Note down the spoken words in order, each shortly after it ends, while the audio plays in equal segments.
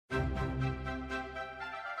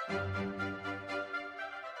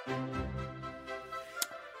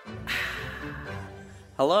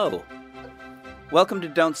Hello. Welcome to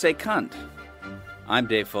Don't Say Cunt. I'm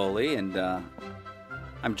Dave Foley, and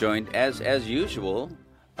I'm joined, as usual,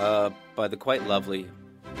 by the quite lovely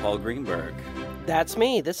Paul Greenberg. That's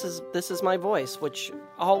me. This is my voice, which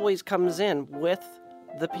always comes in with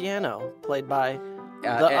the piano, played by the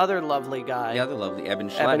other lovely guy. The other lovely, Evan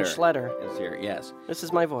Schletter. Evan Schletter is here, yes. This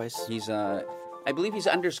is my voice. He's, I believe he's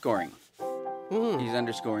underscoring. He's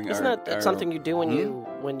underscoring. Isn't that something you do when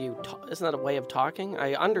you isn't that a way of talking?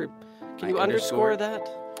 Can you underscore that?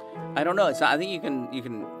 I don't know. I think you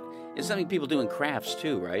can. It's something people do in crafts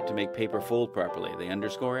too, right? To make paper fold properly, they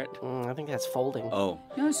underscore it. I think that's folding. Oh,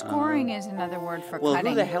 no, scoring is another word for well,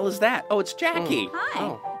 cutting. Who the hell is that? Oh, it's Jackie. Hi.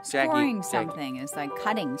 Oh. Scoring something is like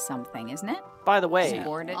cutting something, isn't it? By the way,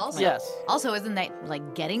 Scored it. Yes. Also, isn't that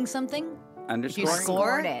like getting something? Underscoring? If you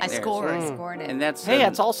scored it. I scored. Scored it. And that's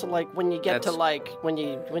it's also like when you get to like when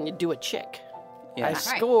you do a chick. Yeah. I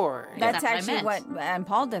scored. That's That's actually what I what, and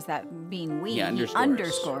Paul does that being we. Yeah, He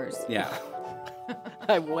underscores. Yeah.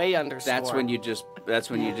 I way underscore. That's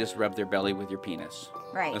when you just rub their belly with your penis.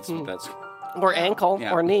 Right. That's or ankle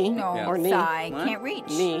Yeah. or knee No, or knee. thigh. What? Can't reach.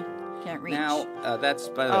 Knee. Can't reach. Now that's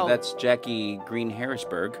by the way, that's Jackie Green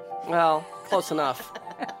Harrisburg. Well, close enough.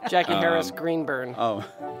 Jackie Harris Greenburn. Oh,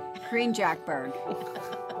 Green Jackberg.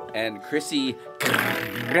 and Chrissy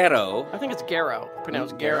Guerrero. I think it's Garrow.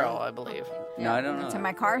 Pronounced Garrow? Garrow, I believe. No, I don't know. That's what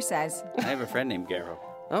my car says. I have a friend named Garrow,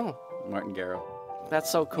 Oh, Martin Garrow. that's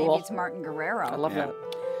so Maybe cool. it's Martin Guerrero. I love Yeah. that.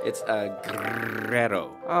 It's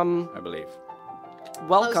Guerrero, I believe. Close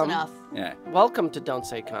Welcome. enough. Yeah. Welcome to Don't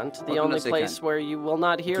Say Cunt, the Welcome to only Don't Say place Cunt. where you will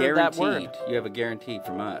not hear Guaranteed. that word. You have a guarantee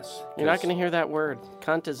from us. You're not going to hear that word.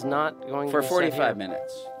 Cunt is not going For to be said 45 here.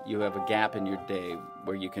 minutes, you have a gap in your day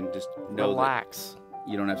where you can just know Relax. that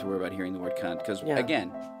you don't have to worry about hearing the word cunt. Because, Yeah.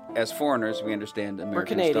 again, as foreigners, we understand Americans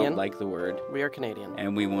Canadian. don't like the word, We are Canadian.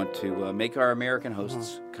 and we want to make our American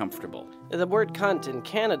hosts comfortable. The word cunt in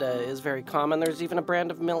Canada is very common. There's even a brand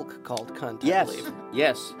of milk called cunt, I believe.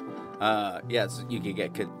 Yes. Yes, you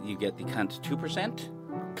get the cunt 2%,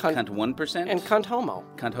 cunt 1%, And cunt homo.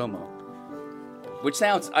 cunt homo. Which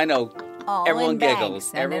sounds, I know, All everyone in bags, giggles.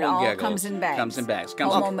 and Everyone it all giggles. comes in bags. Comes in bags.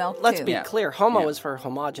 Homo milk Let's too. be Yeah. clear. Homo Yeah. is for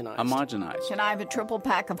homogenized. Homogenized. Can I have a triple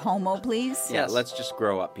pack of homo, please? Yeah, Yes. let's just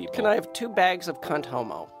grow up, people. Can I have 2 bags of cunt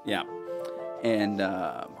homo? Yeah, and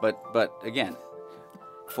but again,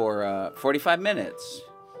 for 45 minutes,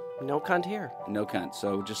 No cunt here. no cunt.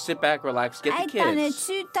 So just sit back, relax, get the kids.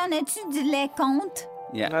 T'en as-tu du lait compte?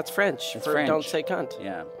 Yeah, That's French It's for French. don't say cunt.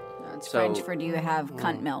 yeah. No, it's So- French for do you have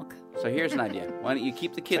cunt milk? So here's an idea. Why don't you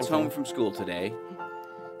keep the kids home from school today,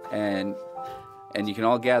 and you can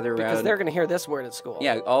all gather around. Because they're going to hear this word at school.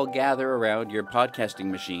 Yeah, all gather around your podcasting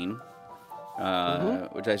machine,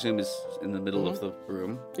 which I assume is in the middle of the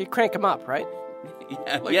room. You crank them up, right?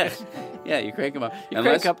 Yeah, yes, yeah. You crank them up. You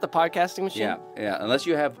crank up the podcasting machine? Yeah, yeah. Unless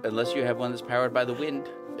you have one that's powered by the wind.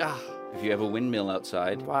 Ah, If you have a windmill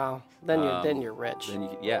outside, wow. Then you're rich. then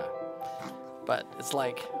yeah. But it's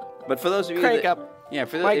like, But for those of you crank that, up. yeah,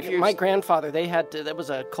 for My, if you're my grandfather, that was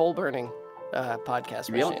a coal burning podcast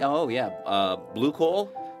really, machine. oh yeah, blue coal.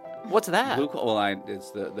 What's that? Blue coal. Well,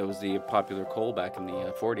 that was the popular coal back in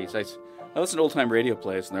the 40s. I listen to old time radio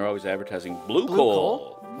plays, and they're always advertising blue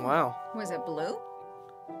coal. Wow. Was it blue?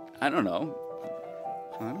 I don't know.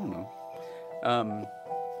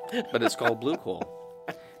 But it's called blue coal.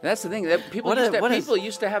 That's the thing. That people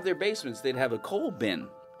used to have their basements. They'd have a coal bin.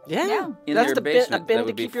 Yeah. In That's their the bin, a basement bin that to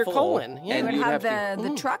would be keep your full, coal in. Yeah. and They you'd would have have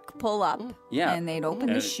the truck pull up, Yeah. and they'd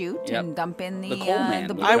open the chute yep. and dump in the The coal man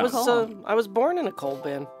the would blue come. coal. I was born in a coal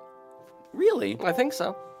bin. Really? I think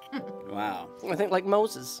so. Wow. I think like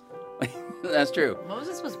Moses. That's true.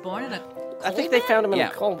 Moses was born in a. I think they found him in Yeah.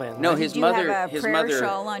 a coal bin. No, right? his Do you mother. have a His prayer mother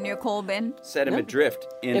shawl on your coal bin? set him adrift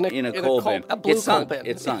in a a coal coal- bin. a blue it sunk. coal bin.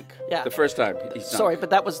 It sunk. Yeah. The first time he sunk. Sorry, but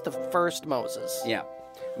that was the first Moses. Yeah.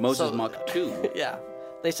 Moses So- Mach 2. Yeah.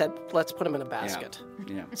 They said, let's put him in a basket.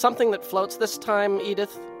 Yeah. Something that floats this time,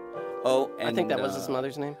 Edith. Oh, and I think that was his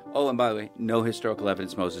mother's name. Oh, and by the way, no historical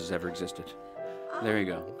evidence Moses ever existed. There you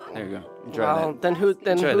go. There you go. Enjoy Well, that. then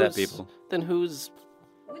Enjoy that, who's people. Then who's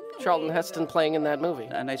Charlton Heston playing in that movie?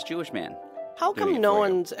 A nice Jewish man. How doing come it no for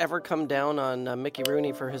you. one's ever come down on Mickey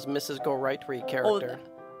Rooney for his Mrs. Go Right Read character?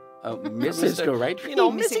 Mrs. Go Right? You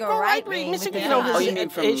know, Missy Missy Go Right Read, Missy, you know, Oh, his you mean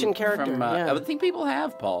from Asian character. From, yeah. I think people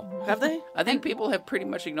have, Paul. Have they? I think people have pretty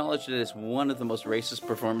much acknowledged it as one of the most racist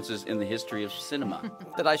performances in the history of cinema.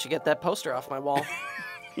 That I should get that poster off my wall.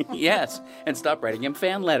 Yes, and stop writing him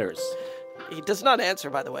fan letters. He does not answer,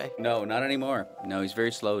 by the way. No, not anymore. No, he's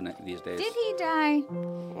very slow these days. Did he die?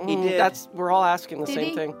 He did. We're all asking the Did same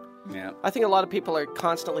he? thing. Yeah. I think a lot of people are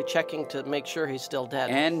constantly checking to make sure he's still dead.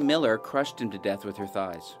 Ann Miller crushed him to death with her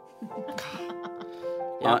thighs.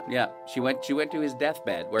 Yeah. She went to his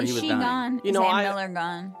deathbed where he was dying. Gone? You know, Is Ann Miller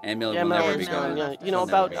gone? Ann Miller Yeah, will never be Miller's gone. gone. Yeah. You know,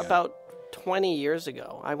 She'll never be gone. about 20 years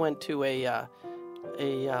ago, I went to a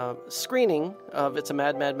screening of It's a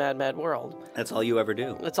Mad, Mad, Mad, Mad World. That's all you ever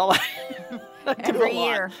do. That's all I do Every it a lot.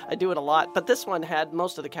 year. I do it a lot. But this one had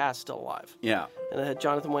most of the cast still alive. Yeah. And it had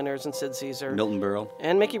Jonathan Winters and Sid Caesar. Milton Berle.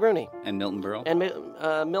 And Mickey Rooney. And Milton Berle. And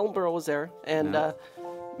Milton Berle was there. And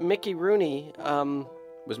Mickey Rooney...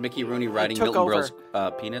 Was Mickey Rooney riding took Milton over.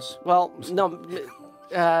 Berle's penis? well, no.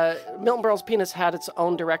 Milton Berle's penis had its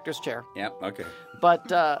own director's chair. Yeah, okay.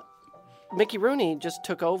 But Mickey Rooney just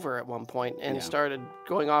took over at one point and Yeah. started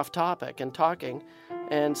going off topic and talking.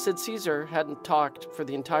 And Sid Caesar hadn't talked for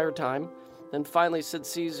the entire time. Then finally Sid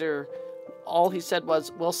Caesar, all he said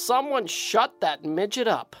was, "Will someone shut that midget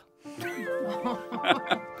up?"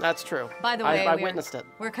 That's true. By the way, I witnessed it.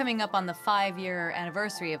 We're coming up on the 5-year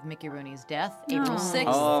anniversary of Mickey Rooney's death, April 6th,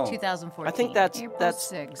 Oh. 2014. I think that's April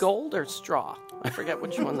 6th. gold or straw. I forget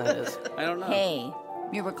which one that is. I don't know. Hey,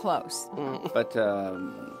 you were close. But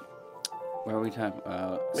where are we talking?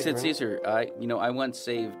 Sid Caesar. I once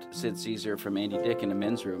saved Sid Caesar from Andy Dick in a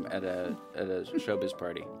men's room at a showbiz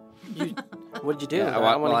party. What did you do? Yeah,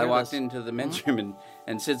 I wanna I hear walked this. into the men's room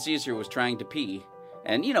and Sid Caesar was trying to pee.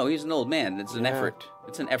 And, he's an old man. It's an effort.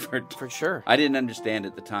 It's an effort. For sure. I didn't understand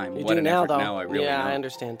at the time You what do an now, effort. though. Now I really know. I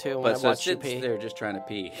understand too. When But I so watch you Sid's pee. there just trying to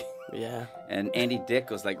pee. Yeah. And Andy Dick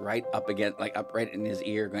was like right up against, up right in his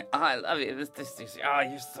ear, going, "Oh, I love you. Oh,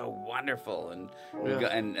 you're so wonderful." And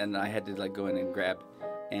and I had to go in and grab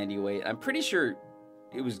Andy away. I'm pretty sure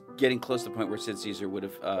it was getting close to the point where Sid Caesar would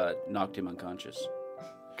have knocked him unconscious.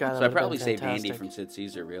 God, So I that would've probably been saved Andy fantastic. from Sid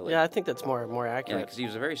Caesar, really. Yeah, I think that's more Yeah, accurate. because he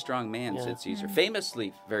was a very strong man, Yeah. Sid Caesar.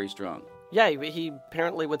 Famously very strong. Yeah, he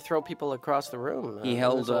apparently would throw people across the room. He in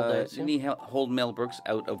held, his old days, didn't he hold Mel Brooks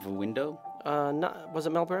out of a window? was it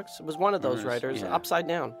Mel Brooks? It was one of those Yes, writers, yeah. upside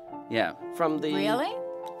down, Yeah. from the Really?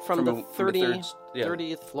 from the from the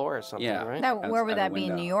 30th floor or something, Yeah. right? That, where would Outside that a be in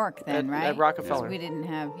window. New York then, At- right? at Rockefeller. 'Cause we didn't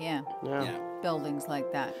have, Yeah. Yeah. buildings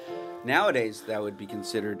like that. Nowadays, that would be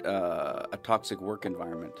considered a toxic work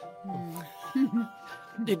environment.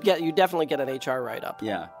 You definitely get an HR write-up.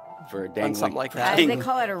 Yeah. For dangling. something like for that. They dangling-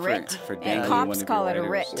 call it a writ. For And dangling cops one of call your it a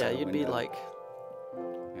writers writ. Yeah, out the you'd be window. like,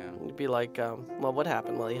 Yeah. well, what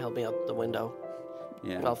happened? Well, he held me out the window.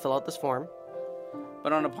 Yeah. Well, fill out this form.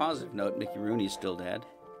 But on a positive note, Mickey Rooney's still dead.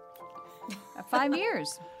 5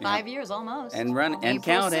 years. 5 years almost. And and April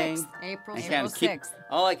counting. 6th. April And 6th. counting. Keep- 6th.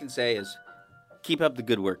 all I can say is, keep up the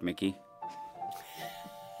good work, Mickey.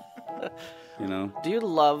 Do you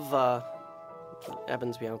love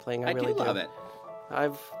Evan's piano playing? I really do love it.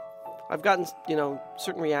 I've gotten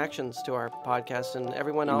certain reactions to our podcast, and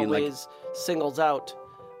everyone You mean, like- always singles out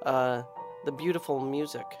the beautiful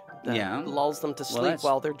music that Yeah? lulls them to sleep that's-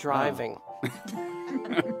 while they're driving.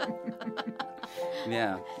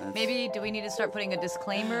 Yeah. that's- Maybe do we need to start putting a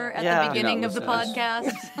disclaimer at Yeah. the beginning No, of the listen,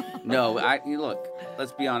 podcast? No, look.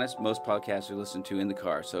 Let's be honest. Most podcasts are listened to in the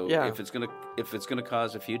car. So Yeah. if it's gonna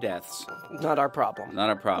cause a few deaths, Not our problem.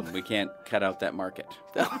 not a problem. We can't cut out that market.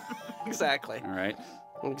 Exactly. All right.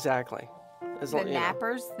 Exactly. As The long-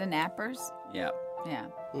 nappers. The nappers. Yeah. Yeah.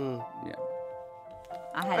 Yeah.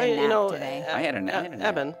 I had a nap today. I had a nap.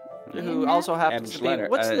 Evan, who also happens to be Schletter,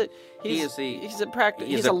 what's the he's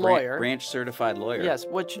he's a lawyer. branch certified lawyer. Yes,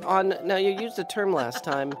 which now you used a term last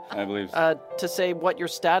time I believe. to say what your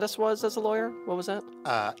status was as a lawyer. What was that?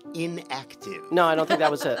 Inactive. No, I don't think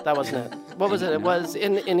that was it. That wasn't it. What was it? It was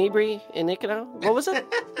inicino. What was it?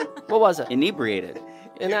 What was it? Inebriated.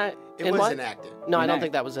 It was what? inactive. No, I don't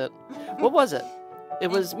think that was it. What was it? It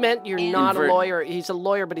was meant you're not a Invert- lawyer. He's a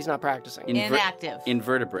lawyer, but he's not practicing. Inactive.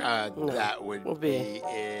 Invertebrate. That would Would be- be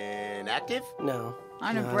inactive. No.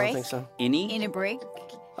 On a No, I break. don't think so. In a break.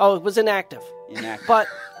 Oh, it was inactive. Inactive. But,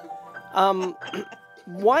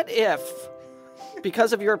 what if,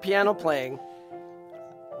 because of your piano playing,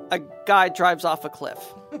 a guy drives off a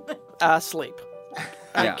cliff, asleep?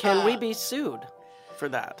 Yeah. Can we be sued for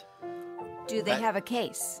that? Do they have a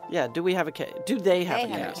case? Yeah. Do we have a case? Do they have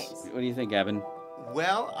They a have a case? case. What do you think, Evan?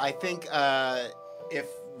 Well, I think if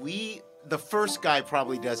the first guy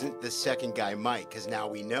probably doesn't, the second guy might, because now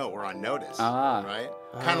we know we're on notice. Ah. Right.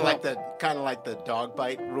 Kind of like the dog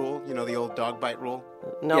bite rule. You know the old dog bite rule.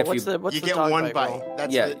 No. Yeah, if what's you- the you the get dog one bite bite. rule?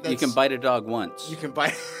 That's Yeah, the- you that's- can bite a dog once. You can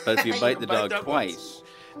bite. But if you bite the can dog once. twice.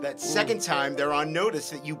 That second time they're on notice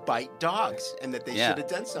that you bite dogs and that they Yeah. should have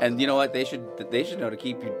done something. And you know what? They should know to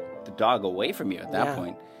keep the dog away from you at that Yeah.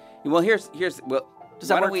 point. Well, here's Does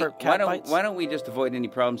that work for cat bites? Why don't we just avoid any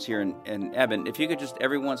problems here? And Evan, if you could just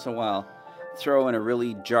every once in a while throw in a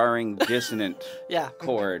really jarring, dissonant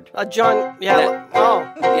chord. John, yeah,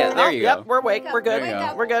 there you go. Yep, we're awake. We're good.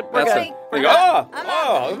 We're good. We're good.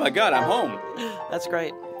 Oh my God, I'm home. That's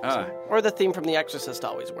great. Or the theme from The Exorcist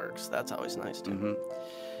always works. That's always nice too. Mm-hmm.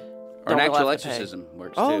 Or an actual exorcism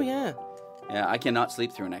works too. Oh yeah. Yeah, I cannot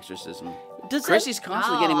sleep through an exorcism. Chrissy's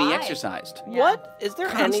constantly getting me exercised. What is there?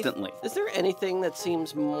 Constantly. Is there anything that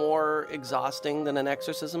seems more exhausting than an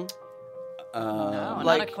exorcism? No,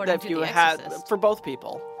 like not according that to you the had Exorcist. for both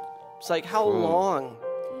people. It's like how long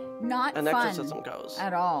Not an fun exorcism goes.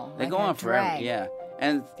 at all. They Like go a on forever. drag. Yeah.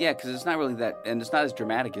 And because it's not really that, and it's not as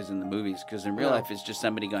dramatic as in the movies. Because in real No. life, it's just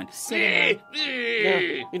somebody going. Yeah.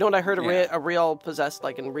 You know what I heard? A real possessed,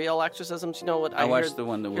 like in real exorcisms. You know what I watched heard? the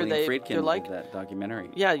one that Hear William they're Friedkin like, did that documentary.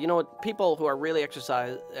 yeah, you know what? People who are really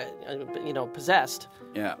possessed.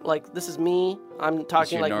 Yeah. Like this is me. I'm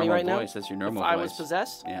talking your like me normal right voice. now. That's your normal if I was voice.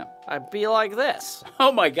 possessed, Yeah. I'd be like this.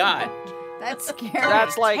 Oh my God. That's scary.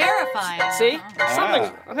 That's like Terrifying. See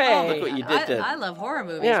something? Hey, Look what you did to. I love horror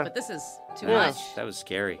movies, Yeah. but this is too Yeah. much. That was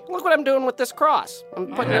scary. Look what I'm doing with this cross. I'm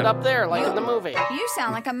putting it up there like in the movie. You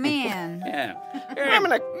sound like a man. Yeah. I'm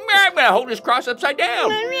gonna hold this cross upside down.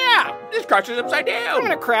 yeah. This cross is upside down. I'm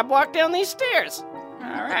gonna crab walk down these stairs.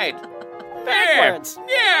 All right. Backwards.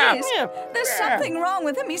 Yeah. Please, Yeah. there's something wrong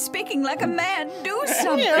with him. He's speaking like a man. Do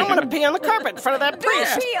something. Yeah, I'm gonna pee on the carpet in front of that Don't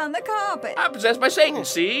priest. pee on the carpet. I'm possessed by Satan.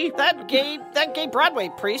 See? That gay Broadway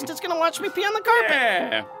priest is gonna watch me pee on the carpet.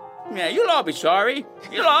 Yeah. Yeah. You'll all be sorry.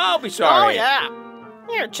 You'll all be sorry. Oh yeah.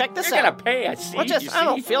 Here, check this You're out. gonna pay. I see. What just? You I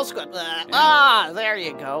don't see? feel good. Ah, there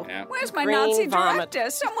you go. Yeah. Where's my Green Nazi vomit. director?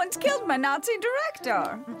 Someone's killed my Nazi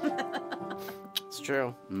director. It's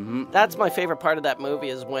true. Mm-hmm. That's my favorite part of that movie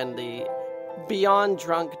is when the beyond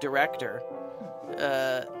drunk director,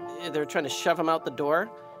 they're trying to shove him out the door,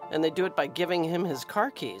 and they do it by giving him his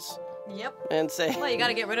car keys Yep. and say, Well, you got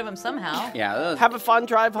to get rid of him somehow. Yeah. "Have a fun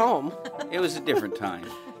drive home." It was a different time.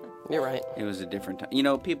 You're right. It was a different time. You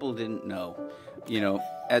know, people didn't know. You know,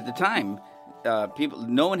 at the time,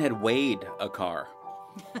 no one had weighed a car.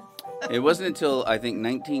 It wasn't until I think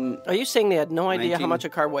Are you saying they had no idea how 19 much a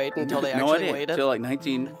car weighed until they no actually idea, weighed it? until like I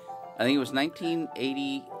think it was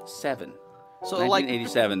 1987. So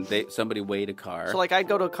 1987, somebody weighed a car. So like I'd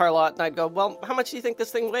go to a car lot and I'd go, "Well, how much do you think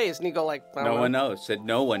this thing weighs?" And you go like, "I don't no know." one knows. Said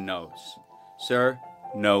no one knows, sir.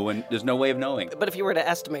 No one. There's no way of knowing. But if you were to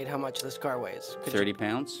estimate how much this car weighs, could 30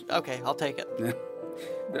 pounds. you... Okay, I'll take it. do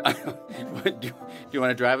you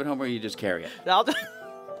want to drive it home or you just carry it? I'll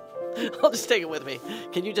just take it with me.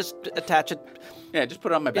 Can you just attach it? Yeah, just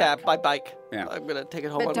put it on my Yeah, back. by bike. Yeah. I'm gonna take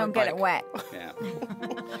it home But on don't my get bike. it wet. Yeah.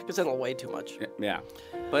 Because then it'll weigh too much. Yeah.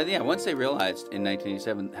 But yeah, once they realized in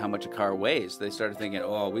 1987 how much a car weighs, they started thinking,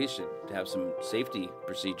 oh, we should have some safety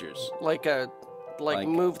procedures. Like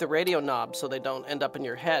move the radio knob so they don't end up in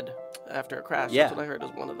your head after a crash. Yeah. That's what I heard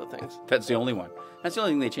is one of the things. That's the only one. That's the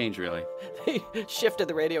only thing they changed, really. They shifted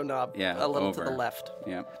the radio knob Yeah, a little to over. the left.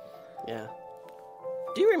 Yeah. Yeah.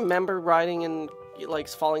 Do you remember riding and like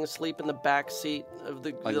falling asleep in the back seat of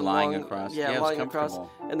the Like the lying long, across? Yeah, Yeah, it was lying across,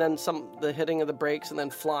 comfortable. and then the hitting of the brakes, and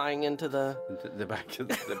then flying into the The back of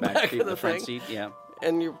the Back back of seat, the the front thing. seat. Yeah.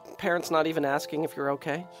 and your parents not even asking if you're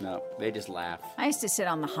okay. No, they just laugh. I used to sit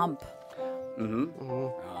on the hump.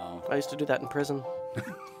 I used to do that in prison.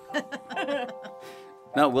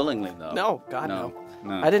 Not willingly, though. No, God No.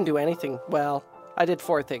 I didn't do anything. Well, I did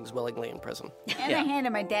 4 things willingly in prison. And I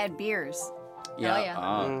handed my dad beers. Yeah. Oh, yeah.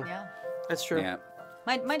 Oh, Yeah. That's true. yeah.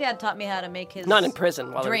 My dad taught me how to make his Not in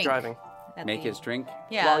prison while drink they were driving. at Make the- his drink.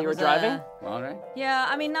 Yeah, While it you were was, driving? All right. Yeah,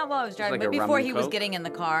 I mean, not while I was driving, like but a rum before and he was Coke? getting in the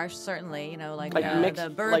car, certainly, you know, like, Like mixed- the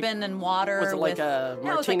bourbon and water. was it like with, a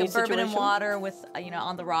yeah, it was like a martini bourbon and situation? water with,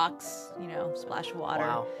 on the rocks, splash of water.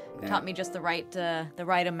 Wow. Taught me just the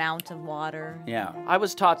right amount of water. Yeah. I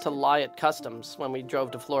was taught to lie at customs when we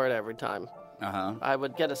drove to Florida every time. Uh-huh. I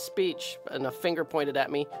would get a speech and a finger pointed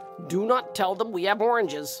at me. Do not tell them we have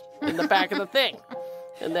oranges in the back of the thing.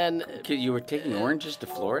 And then, You were taking oranges to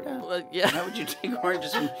Florida? yeah. How would you take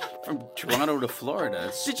oranges from Toronto to Florida?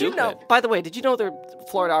 It's Did you know? By the way, did you know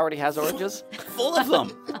Florida already has oranges? Full of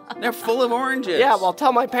them. They're full of oranges. Yeah, well,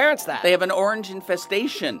 tell my parents that. They have an orange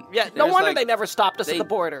infestation. Yeah, no There's wonder like- they never stopped us at they- the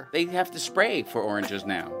border. They have to spray for oranges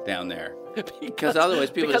now down there. Because otherwise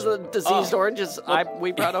people because just- of the diseased oh. oranges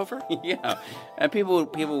we brought over. Yeah. And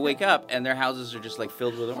people wake up and their houses are just like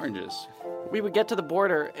filled with oranges. We would get to the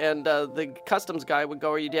border, and the customs guy would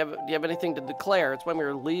go, do you have anything to declare? It's when we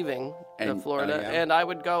were leaving And- Florida, yeah. and I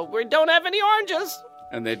would go, we don't have any oranges.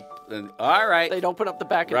 And all right. They'd open up the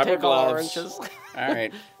back and Rubber take all our gloves. oranges. All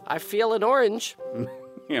right. I feel an orange.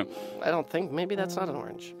 Yeah. I don't think. Maybe that's not an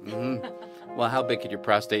orange. Well, how big could your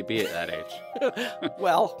prostate be at that age?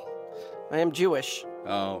 Well, I am Jewish.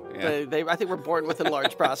 Oh, yeah. I think we're born with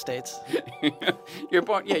enlarged prostates. You're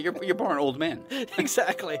born. Yeah, you're born old man.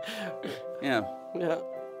 Exactly. Yeah. Yeah.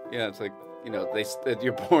 Yeah, it's like,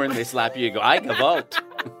 you're born, they slap you, you go, I give out.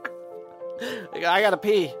 I gotta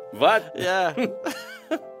pee. What? Yeah.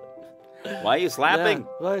 Why are you slapping?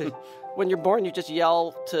 Yeah. When you're born, you just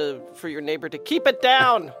yell for your neighbor to keep it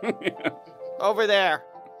down. Over there.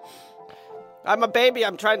 I'm a baby.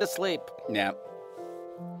 I'm trying to sleep. Yeah.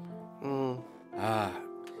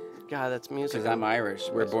 God, that's music. Because I'm Irish.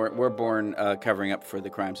 We're born covering up for the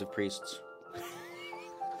crimes of priests.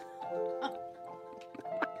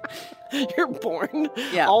 You're born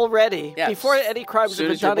Yeah. already Yeah. before any crimes have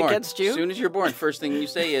been done against you. As soon as you're born, first thing you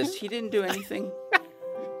say is, he didn't do anything.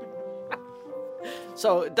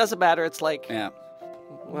 So it doesn't matter. It's like, Yeah.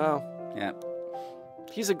 wow, Yeah.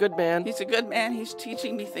 he's a good man. He's a good man. He's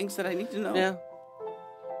teaching me things that I need to know. Yeah.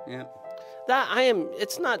 Yeah.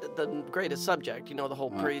 It's not the greatest subject, the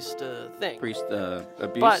whole priest thing. Priest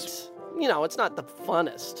abuse. But, it's not the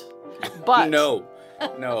funnest. But No.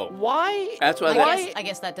 why? That's why I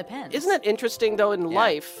guess that depends. Isn't it interesting, though, in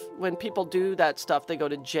life, when people do that stuff, they go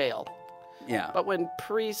to jail. Yeah. But when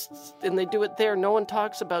priests, and they do it there, no one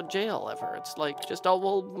talks about jail ever. It's like just,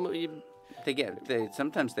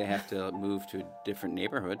 Sometimes they have to move to a different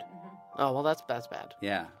neighborhood. oh, well, that's bad.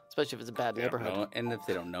 Yeah. Especially if it's a bad neighborhood. And if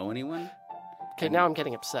they don't know anyone. Okay, now I'm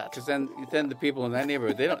getting upset. Because then the people in that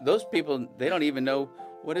neighborhood, they don't even know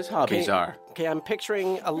what his hobbies are. Okay, I'm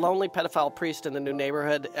picturing a lonely pedophile priest in the new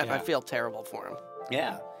neighborhood, and I Yeah. feel terrible for him.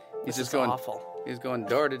 Yeah. He's This just is going awful. He's going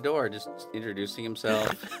door to door, just introducing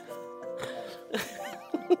himself.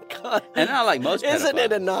 God. And not like most pedophiles. Isn't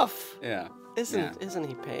it enough? Yeah. Isn't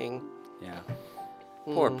he paying? Yeah.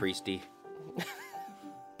 Poor priesty.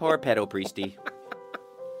 Poor pedo priesty.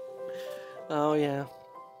 Oh, yeah.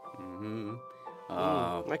 Mm-hmm.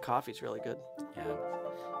 Oh, My coffee's really good. yeah.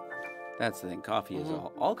 That's the thing. Coffee is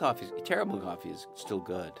all coffee. Terrible coffee is still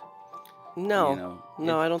good. No.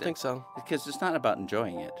 No, I don't think so. Because it's not about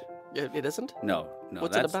enjoying it. It isn't? No.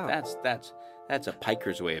 What's it about? That's a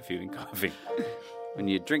piker's way of viewing coffee. When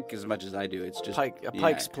you drink as much as I do, it's just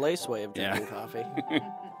Pike's Place way of drinking coffee.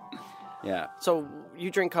 Yeah. So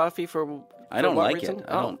you drink coffee for I don't what like reason? it.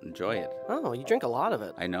 I don't enjoy it. Oh, you drink a lot of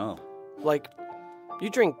it. I know. Like, you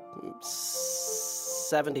drink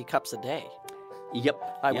 70 cups a day,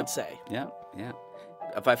 Yep. I would say. Yeah. Yeah.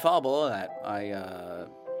 If I fall below that,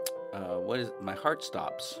 my heart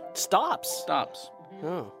stops. Stops. Stops.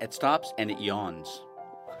 Oh. It stops and it yawns.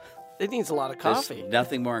 It needs a lot of coffee. There's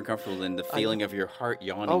nothing more uncomfortable than the feeling of your heart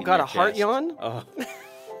yawning. Oh, in God, your a heart chest. yawn? Oh.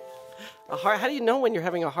 A heart? How do you know when you're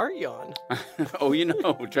having a heart yawn? Oh, you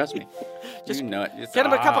know, trust me. Just you know it. It's, Get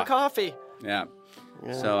him a cup of coffee. Yeah.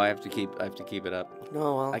 So I have to keep it up.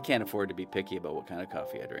 Oh, well. I can't afford to be picky about what kind of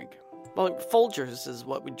coffee I drink. Well, Folgers is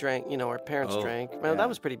what we drank, our parents Oh, drank. Well, yeah. that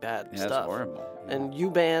was pretty bad Yeah, stuff. that's horrible. Yeah. And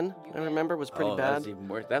U-Ban, I remember, was pretty bad. That's even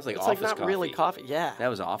worse. That's like It's office like not coffee. really coffee. Yeah. That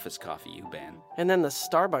was office coffee, you ban. And then the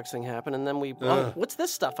Starbucks thing happened, and then what's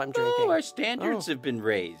this stuff I'm drinking? Oh, our standards have been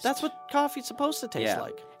raised. That's what coffee's supposed to taste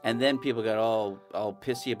like. And then people got all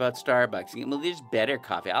pissy about Starbucks. Well, there's better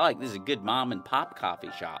coffee. This is a good mom and pop coffee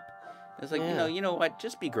shop. It's like, you know what?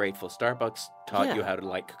 Just be grateful. Starbucks taught you how to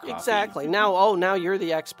like coffee. Exactly. Now you're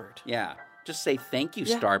the expert. Yeah. Just say thank you,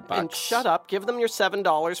 Starbucks. And shut up. Give them your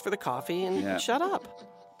 $7 for the coffee and shut up.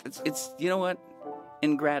 It's you know what?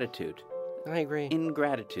 Ingratitude. I agree.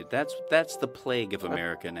 Ingratitude. That's the plague of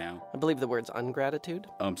America now. I believe the word's ungratitude.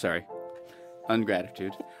 Oh, I'm sorry.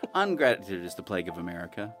 Ungratitude. Ungratitude is the plague of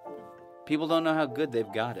America. People don't know how good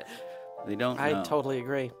they've got it. They don't know. I totally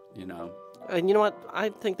agree. You know. And you know what? I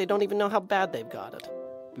think they don't even know how bad they've got it.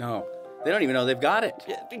 No. They don't even know they've got it.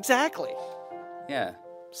 Yeah, exactly. Yeah.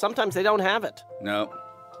 Sometimes they don't have it. No.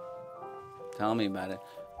 Tell me about it.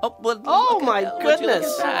 Oh, well, Oh, look my at, would you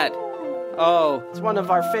goodness. Look at that. Oh. It's one of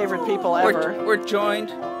our favorite people ever. We're joined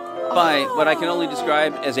by what I can only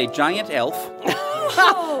describe as a giant elf.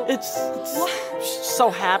 It's so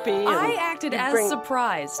happy. And I acted you as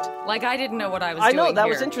surprised. Like I didn't know what I was I doing know, that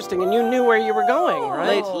was here. interesting, and you knew where you were going,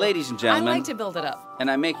 right? Ladies and I gentlemen, like to build it up. and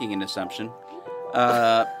I'm making an assumption,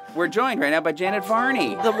 we're joined right now by Janet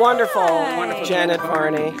Varney. The wonderful Janet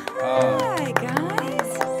Varney. Hi,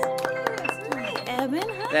 guys. Hi, Evan.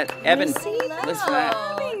 Hi, That Evan, Missy. listen to that.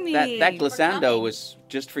 Hi, kidding me. That glissando was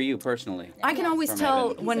just for you personally. I can always From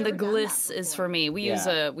tell Evan. when the gliss is for me. We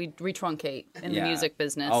we retruncate in the Yeah. music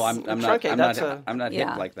business. Oh, I'm Truncate, not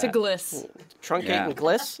hip like that. To gliss. Truncate Yeah. and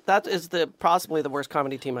Gliss. That is possibly the worst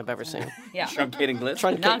comedy team I've ever seen. Yeah. Truncating gliss.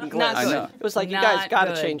 Truncate Not- and Gliss. not I know. It was like, you Not guys got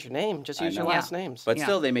to good. change your name. Just use your know. last Yeah. names. But Yeah.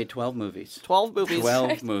 still, they made 12 movies. 12 movies.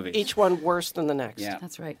 12 movies. Each one worse than the next. Yeah.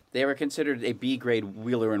 That's right. They were considered a B grade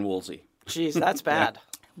Wheeler and Woolsey. Jeez, that's bad.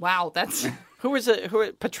 Wow, that's Who was it?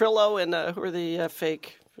 Petrillo and who are the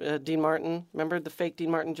fake Dean Martin? Remember the fake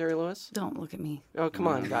Dean Martin, Jerry Lewis? don't look at me. Oh, come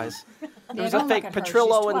on, guys. There was don't a fake look at her.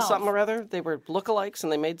 Petrillo She's and 12. something or other. They were lookalikes,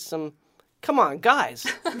 and they made some. Come on, guys.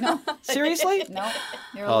 Seriously? No,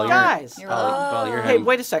 you're Paul, alone. Guys. Paul, you're Hey, having,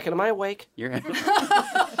 wait a second. Am I awake? You're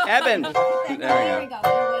Evan. There we There we go.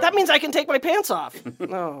 go. That means I can take my pants off.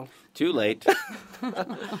 No. Too late.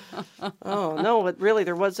 Oh, no, but really,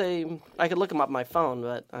 there was I could look them up on my phone,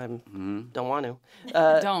 but I don't want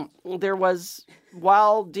to. Don't. There was,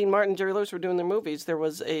 while Dean Martin and Jerry Lewis were doing their movies, there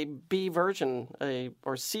was a B version,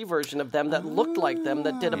 or C version of them that looked like them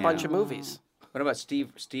that did a bunch of movies. What about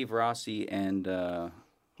Steve Rossi and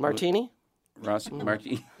Martini?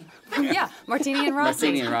 Martini Yeah, Martini and Rossi.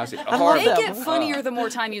 Martini and Rossi? love Horrible. They them. get funnier the more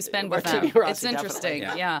time you spend with Martini them. Rossi, It's interesting.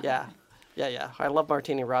 definitely. Yeah. Yeah. I love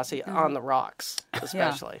Martini Rossi on the rocks,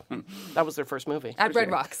 especially. That was their first movie. At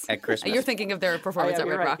Red Rocks. At Christmas. You're thinking of their performance at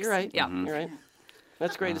you're Red right, Rocks. You're right. Yeah. You're right.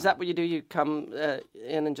 That's great. Is that what you do? You come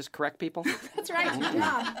in and just correct people? Is That's right. Good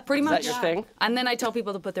job. Pretty that much. your thing? And then I tell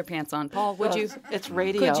people to put their pants on. Paul, would you? It's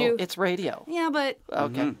radio. Could you? It's radio. Yeah, but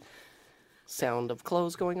Okay. Sound of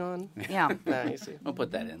clothes going on. yeah, Nah, you see. We'll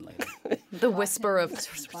put that in later. the whisper of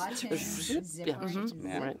Watch it. Zipper.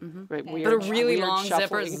 Yeah. Right. Right. but a Weird, really weird long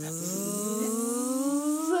zipper. shuffling.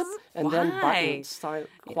 And then Why? buttons,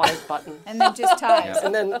 quiet button. And then just ties.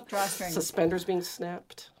 And then Drawstrings. suspenders being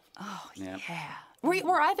snapped. Yeah. Yeah.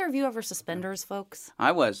 Were either of you ever suspenders, folks?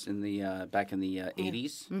 I was in the back in the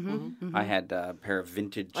 80s. I had a pair of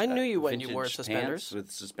vintage. I knew you when you vintage wore pants suspenders.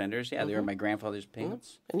 with suspenders. Yeah, they were my grandfather's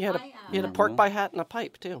pants. And you had a pork pie hat and a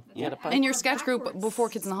pipe too. You had a pipe. And your sketch group before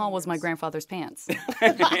Kids in the Hall was my grandfather's pants.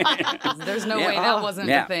 There's no way that wasn't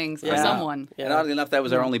Yeah. a thing for Yeah. someone. And oddly enough, that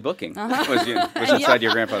was our only booking. Was inside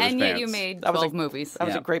your grandfather's And pants. yet you made That was a- 12 movies. That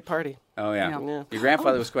was Yeah. a great party. Oh yeah. Yeah. Your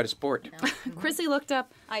grandfather was quite a sport. Chrissy looked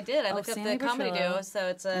up I did. I looked up Sandy the comedy Petrillo duo, so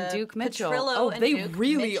it's a Duke Mitchell. Petrillo Oh, and they Duke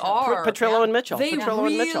really Mitchell. are. Petrillo and Mitchell. They Petrillo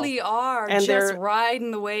and Mitchell. really are And just they're-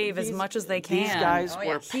 riding the wave as much as they can. These guys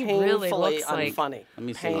were He really painfully looks like- unfunny. Let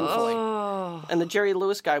me see. Painfully. Oh. And the Jerry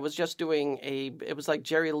Lewis guy was just doing it was like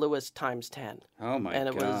Jerry Lewis times 10. Oh my And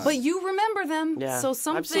it god. was- But you remember them, Yeah, so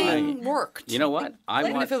I've seen something worked. You know what? I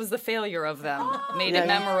Even want if it was the failure of them, made Yeah. it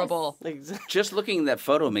memorable. just looking at that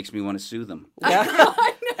photo makes me want to sue them. Yeah.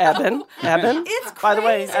 Evan. It's By the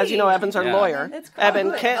way, as crazy. you know, Evan's our Yeah. lawyer.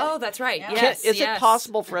 Evan, Oh, that's right. Yes, is yes. it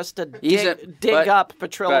possible for us to He's dig but- up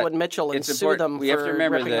Petrillo but and Mitchell and it's sue important. them We for have to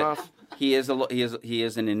remember ripping that off? he is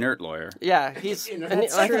an inert lawyer. Yeah, he's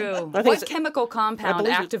That's I think- true. I think What it's- chemical compound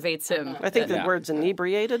believe it- activates him? I think the Yeah. word's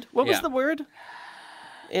inebriated. What was Yeah. the word?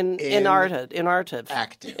 Inartive.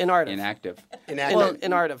 Active. Inartive. Inactive.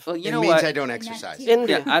 Inartive. Well, you It know means what? I don't exercise.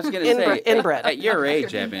 Yeah, I was going to say, inbred. at your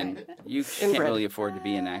age, Evan, you can't Inbred. really afford to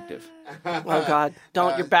be inactive. Oh God!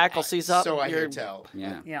 Don't your back will seize up. So I your, hear tell.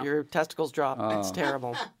 Yeah. Yeah. your testicles drop. It's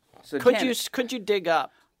terrible. So Could Ken- you dig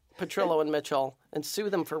up Petrillo and Mitchell and sue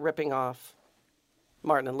them for ripping off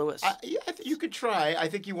Martin and Lewis? Yeah, you could try. I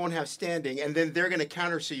think you won't have standing, and then they're going to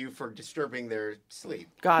countersue you for disturbing their sleep.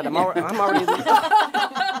 God, I'm already.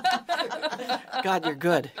 God, you're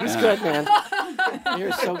good. He's good, man.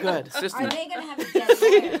 You're so good. Are System, they going to have a guest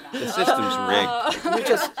lawyer, though? the system's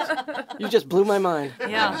rigged. You just blew my mind.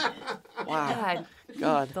 Yeah. Wow. God,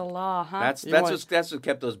 God. the law, huh? That's You know that's what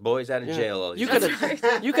kept those boys out of jail. All these You years.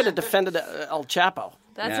 could have defended El Chapo.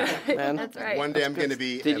 That's Yeah. right. Man. That's right. One day I'm going to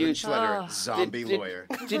be Did Evan you- Schletter, zombie lawyer.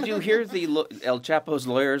 Did you hear the El Chapo's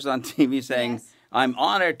lawyers on TV saying, Yes. "I'm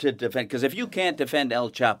honored to defend"? Because if you can't defend El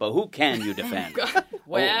Chapo, who can you defend?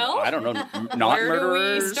 Well, I don't know. Not where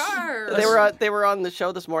murderers. do we start? They were on the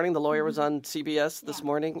show this morning. The lawyer was on CBS this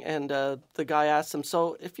morning, and the guy asked him,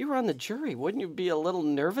 "So, if you were on the jury, wouldn't you be a little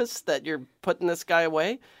nervous that you're putting this guy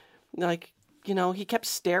away?" Like, he kept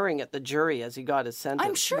staring at the jury as he got his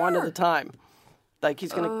sentence, I'm one at sure. a time, like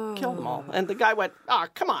he's going to kill them all. And the guy went, "Oh,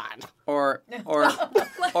 come on." Or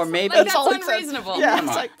maybe Like, that's all he says. unreasonable. Yeah, Come it's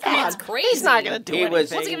on. like, come That's on. crazy. He's not going to do He anything.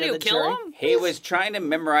 was- What's he gonna to do, the kill jury. him? he was trying to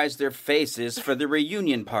memorize their faces for the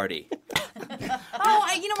reunion party.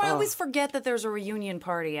 I always forget that there's a reunion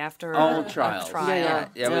party after trials. a trial.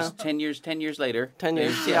 Yeah. It was 10 years later. 10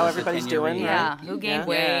 years. See how everybody's doing. Yeah, Right? who gained Yeah.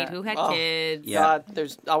 weight, who had kids. Yeah. God,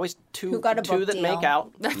 there's always two got a book that deal. make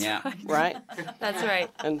out, Yeah. right? That's right.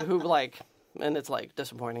 And and it's like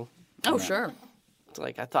disappointing. Oh, sure. It's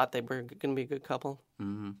like I thought they were going to be a good couple.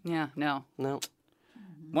 Yeah, no. No.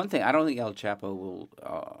 One thing, I don't think El Chapo will.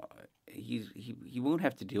 He won't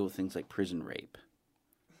have to deal with things like prison rape.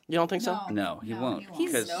 You don't think so? No, he won't.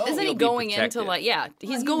 Isn't he'll he be going protected. into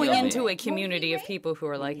he's going he'll into be. a community of people who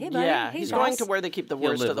are like, hey, buddy, Yeah, hey, he's boss. going to where they keep the He'll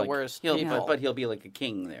worst live of the like- worst he'll- people. But he'll be like a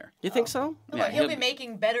king there. You think so? Yeah, He'll be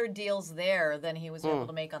making better deals there than he was able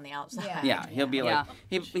to make on the outside. Yeah, he'll be like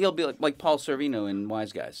he'll be like Paul Sorvino in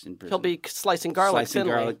Wise Guys in prison. He'll be slicing garlic slicing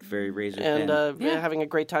thinly garlic, very razor and thin. having a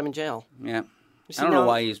great time in jail. Yeah. see, I don't know now-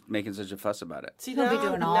 why he's making such a fuss about it. See, He'll be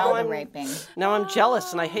doing all the raping. Now I'm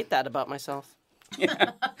jealous, and I hate that about myself.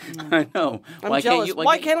 I know. I'm jealous.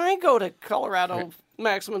 Why can't I go to Colorado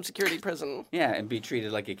maximum security prison? Yeah, and be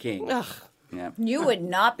treated like a king. Ugh. Yeah. You would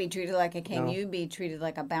not be treated like a king. You'd be treated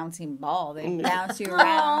like a bouncing ball. They'd bounce you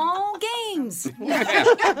around. Oh, games. Game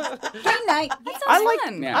night.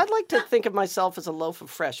 I'd like to think of myself as a loaf of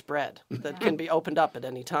fresh bread that can be opened up at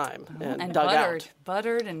any time and dug buttered. out.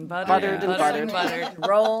 Buttered and buttered. Buttered and buttered. buttered.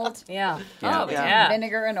 Rolled. Yeah. Yeah. Oh, yeah.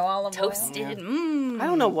 Vinegar and olive oil. Toasted. I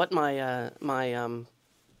don't know what my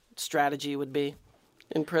strategy would be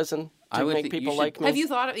in prison I to would make think you people should- like me. Have you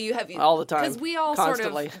thought of you have All the time, Because we all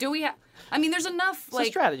constantly. sort of do we have. I mean, there's enough a like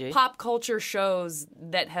strategy. pop culture shows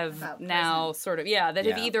that have now sort of that have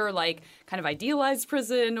Yeah. either like kind of idealized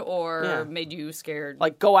prison or Yeah. made you scared.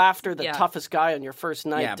 Like go after the Yeah. toughest guy on your first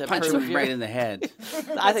night Yeah, to punch prove him you're- right in the head. I think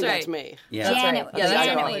right. that's me. Yeah. Janet, right. Yeah, that's Janet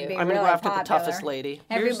definitely would be I'm gonna really go after popular. the toughest lady.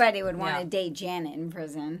 Everybody would want Yeah. to date Janet in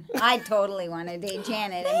prison. I totally want to date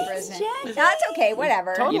Janet in prison. That's okay,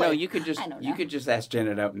 whatever. Totally. You know, you could just I don't you know. could just ask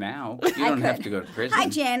Janet out now. You don't have to go to prison. Hi,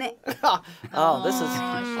 Janet. Oh, this is.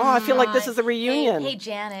 Oh, I feel like this is a reunion. Hey,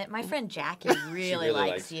 Janet, my friend Jackie really really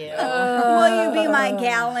likes likes you. Will you be my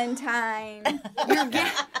Galentine?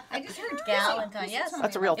 I just heard Galentine. Yes,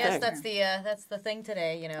 That's a real yes, thing. that's the thing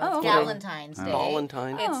today. You know, Oh, it's okay. Galentine's Day.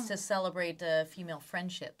 Valentine. It's to celebrate female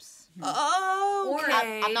friendships. Oh,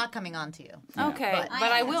 okay. I'm not coming on to you. Okay, But-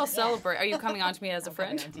 but I will celebrate. Are you coming on to me as a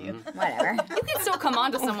friend? To you. Whatever. You can still come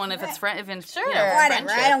on to someone if it's friend. If it's Sure. Whatever.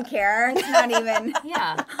 I don't care. It's not even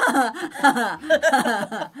Yeah.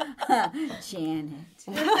 Janet.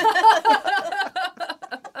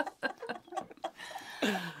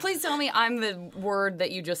 Please tell me I'm the word that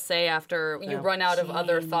you just say after you run out of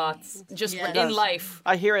other thoughts, just in life.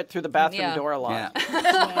 I hear it through the bathroom Yeah. door a lot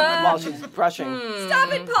Yeah. while she's brushing.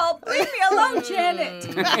 Stop it, Paul. Leave me alone, Janet.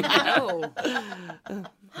 Oh.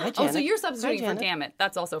 Hi, Oh, Janet. so you're substituting Hi, for Janet. damn it.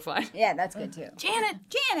 That's also fine. Yeah, that's good too. Janet.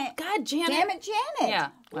 Janet. God, Janet. Damn it, Janet. Yeah.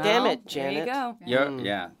 Damn Well, it, Janet. There you go.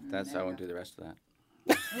 Yeah, that's I won't do the rest of that.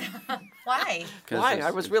 Why? 'Cause Why? it's-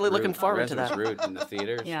 I was it's really rude. looking forward The to rest that. of it's rude in the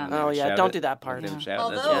theaters. Yeah. when they Oh, would yeah, shout don't it. do that part. They would No. shout,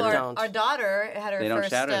 Although that's Yeah, what- don't. our daughter had her They don't first,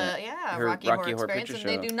 shout it. Her Rocky Rocky Horror Horror experience, Picture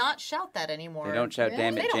and they Show. do not shout that anymore. They don't shout,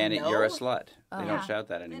 damn They it, don't Janet, know. you're a slut. They don't shout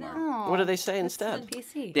that anymore. What do they say instead?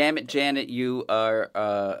 PC. Damn it, Janet, you are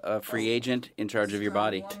a free agent in charge of your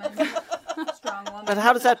body. Strong woman. But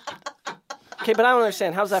how does that? Okay, but I don't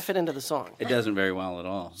understand. How does that fit into the song? It doesn't very well at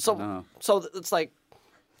all. So, No. so it's like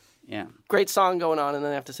Yeah. great song going on, and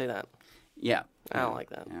then they have to say that. Yeah. I don't like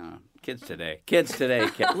that. Yeah. Kids today. Kids today.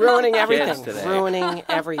 Ruining Kids everything. today. Ruining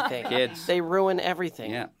everything. Kids. They ruin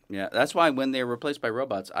everything. Yeah. Yeah. That's why when they're replaced by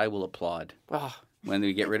robots, I will applaud. Oh, When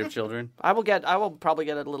we get rid of children. I will probably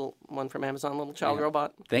get a little one from Amazon, little child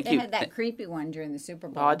robot. Thank They you. had that creepy one during the Super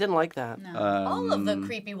Bowl. Oh, I didn't like that. All of the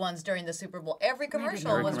creepy ones during the Super Bowl. Every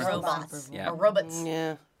commercial was commercial. robots. Yeah. Or robots.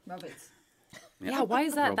 Yeah. Robots. Yeah, why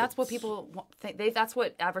is that? That's what Robots. people think. That's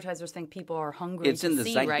what advertisers think people are hungry It's to in the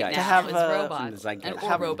see right zeitgeist. now. To have, is it's in the robots zeitgeist. and, or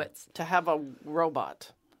Have- robots. To have a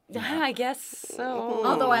robot. I guess so.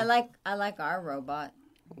 Although I like our robot,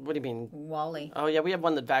 What do you mean? Wally. Oh yeah, we have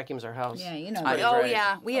one that vacuums our house. Yeah, you know. I- that. Oh Right.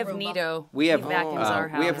 yeah, we have Roomba. Nito. We have He vacuums our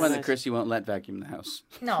house. we have one that Nice. Chrissy won't let vacuum the house.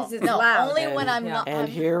 No, This is no. loud. Only when I'm Yeah. not. And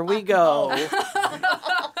here we go.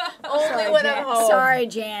 Only when I'm home. Sorry,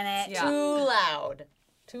 Janet. Yeah. Too loud.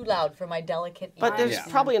 Too loud for my delicate But ears. there's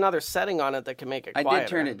Yeah. probably another setting on it that can make it I quieter. did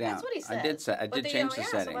turn it down. That's what he said. I did But change the So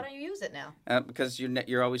setting why don't you use it now? because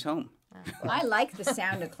you're always home. I like the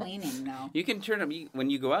sound of cleaning, though. You can turn them when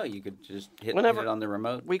you go out. You could just hit Whenever- it on the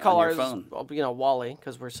remote. We call on ours, your phone. well, Wally,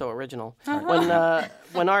 because we're so original.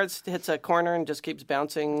 When ours hits a corner and just keeps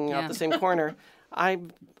bouncing Yeah. out the same corner, I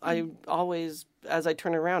always, as I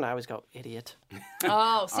turn around, I always go, idiot.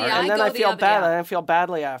 Oh, see, And I then go I the feel other, bad. yeah. I feel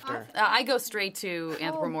badly after. I go straight to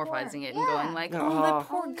anthropomorphizing it and going like, oh, that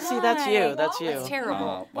poor guy. See, that's you. That's you. It's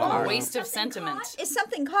terrible. well, What a our- waste of sentiment. Is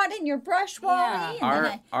something caught in your brush, Wally? Yeah.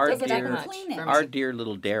 And Our then I take it dear, up and clean it. our dear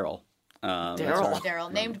little Daryl. That's Daryl. our-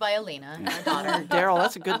 Daryl, named by Alina, our daughter. Daryl,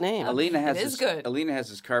 that's a good name. Alina has It is this, good. Alina has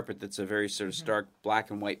this carpet that's a very sort of stark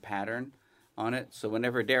black and white pattern on it. So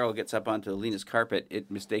whenever Daryl gets up onto Alina's carpet,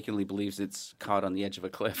 it mistakenly believes it's caught on the edge of a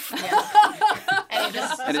cliff. And it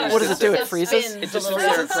just, And it What just does it sits do? there- It freezes? spins It a just little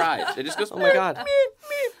sits there and bit. cries. It just goes. Oh my God.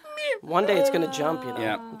 One day it's going to jump, you know.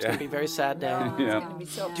 Yeah. It's going to be a very sad day. Yeah.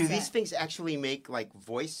 Do these things actually make like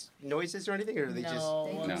voice noises or anything, or are they just?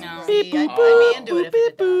 No. No. See, I'd be into it if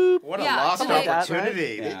it did that. What a Yeah, lost something like that, right?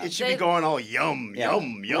 opportunity! Yeah. It should They- be going all yum, Yeah.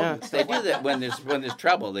 yum, yum. Yeah. They do that when there's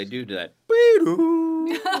trouble. They do that. Uh-oh.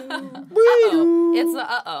 It's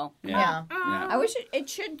the uh-oh. Yeah. I Yeah. wish it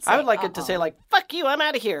should say I would like it to uh-oh. say, like, fuck you, I'm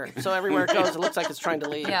out of here. So everywhere it goes, it looks like it's trying to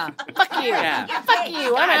leave. Yeah. Fuck you. Yeah. Fuck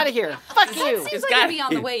you, I'm out of here. Fuck you. Seems like it'd be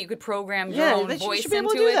on the way. You could program your Yeah, own they should voice be able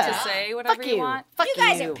to into do it that. to say whatever Fuck you you. want. Fuck You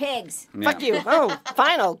guys are pigs. Fuck you. Oh,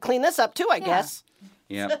 fine, I'll clean this up too, I guess.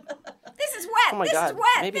 Yeah. This is wet. Oh my this God. is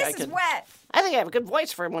wet. Maybe this I is could- wet. I think I have a good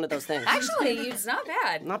voice for one of those things. Actually, it's not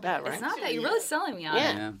bad. Not bad, right? It's not bad. You're really selling me on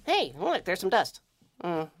Yeah. it. Yeah. Hey, look, there's some dust.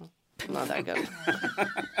 Not that good.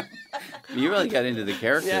 You really got into the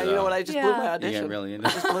character. Yeah, you though. know what? I just blew my You audition. got really into.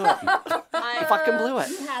 Just blew it. I fucking blew it.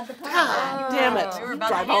 You had the part. Damn it. We were about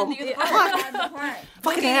Drive to hand home. you the You part. had the part. Fucking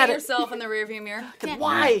Looking had at it. yourself in the rearview mirror.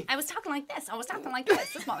 Why? I was talking like this. I was talking like this.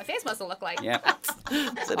 This is what my face must have looked like. Yeah.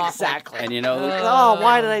 Said exactly. And you know, Oh,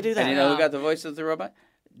 why did I do that? and you know who got the voice of the robot?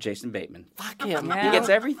 Jason Bateman. Fuck him. Yeah. He gets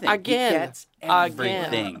everything. Again. He gets Again.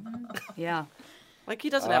 everything. Yeah. Like, he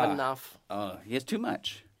doesn't have enough. Oh, he has too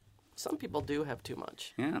much. Some people do have too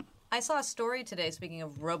much. Yeah. I saw a story today, speaking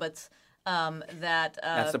of robots, that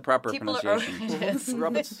That's the proper people pronunciation. Are, it is.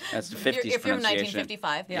 Robots. That's the If 50s you're from pronunciation.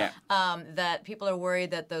 1955, Yeah. that people are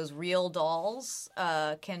worried that those real dolls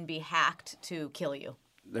can be hacked to kill you.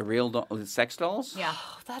 The real sex dolls? Yeah,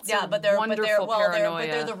 That's yeah, a but they're wonderful paranoia.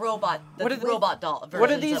 they're the robot, the What are they- robot doll. What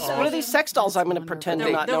are versions these? of What are those. these sex dolls? I'm going to pretend to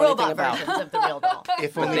not The know anything robot about. versions of the real doll.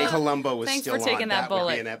 If only Columbo was Thanks still for taking on, that would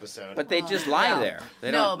bullet. be an episode. But they just lie Yeah. there.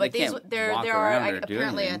 They No, don't. but they these can't there walk there are around or do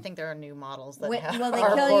apparently anything. I think there are new models that Will have, they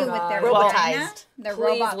are kill you with their robotized. vagina? Their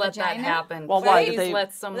Please robot let that vagina? happen. Well, why Please do they-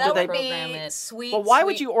 let someone That would program be it. sweet. Well, why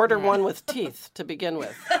would sweet- you order one with teeth to begin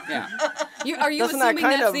with? Yeah. Are you Doesn't that assuming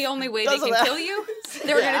kind that's of- the only way they doesn't can that- kill you?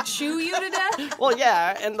 They were going to chew you to death? Well,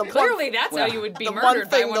 yeah, and the Clearly, one, that's how you would be the murdered one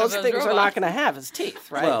by thing one those of those things robots. are not going to have is teeth,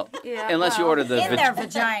 right? Well, Yeah, unless you well, order the In their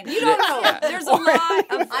vagina. You don't know. There's a lot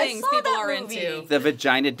of I things saw people that are movie. into. the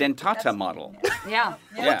vagina dentata model. Yeah.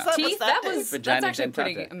 Yeah. Teeth, that that's Vagina actually a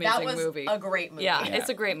pretty dentata. amazing That was movie. a great movie. Yeah, it's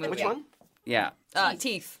a great movie. Which one? Yeah.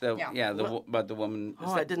 Teeth. About the woman.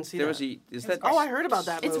 Oh, I didn't see there that. Was is that Oh, I heard about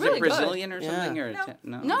that It's movie. really good. Brazilian or Yeah. something? Or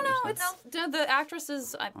No, there's it's the actress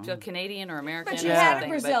is Canadian or American. But or you had a something,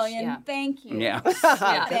 but Brazilian. yeah. Thank you. Yeah.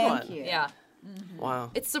 Yeah. Thank you. Yeah.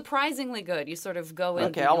 Wow. It's surprisingly good. You sort of go in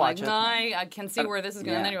Okay, and I'll you're like, watch it. "No, I can see where this is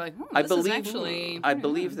going. And then you're like, I this believe. is actually... I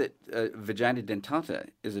believe that vagina dentata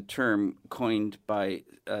is a term coined by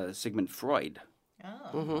Sigmund Freud,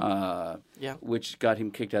 Yeah. which got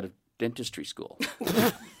him kicked out of dentistry school.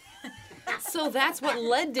 So that's what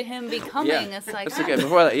led to him becoming a That's psychiatrist. okay.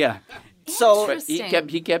 Before that, yeah. So, But he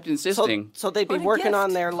Interesting. kept insisting. so they'd be What a working on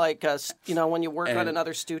gift. their, like, when you work on And-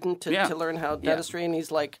 another student to, Yeah. to learn how dentistry, and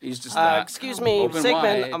he's like, He's just excuse me, open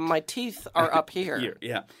Sigmund, wide. my teeth are up here.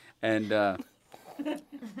 Yeah, and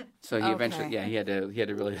so he eventually, Okay. he had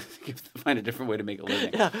to really find a different way to make a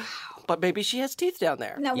living. But maybe she has teeth down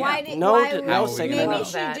there. Now, Yeah. why did No, why no, would- Sigmund. maybe No.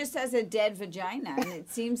 she That. just has a dead vagina, and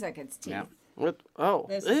it seems like it's teeth. Yeah. Oh,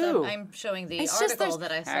 This is ew. I'm showing the It's just article there's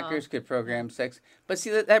that I saw. Hackers could program sex, but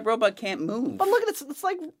see that robot can't move. But look at it.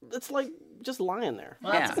 It's like just lying there.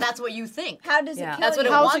 Well, Yeah. that's what you think. How does it Yeah. kill That's what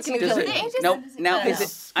you? it How's wants it you gonna to do it? think. No, now Yeah. is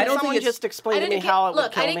it? I don't Someone think it's. just explain to me how it would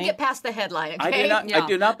Look, kill I didn't me. get past the headline. I Okay? do not. Yeah. I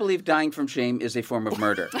do not believe dying from shame is a form of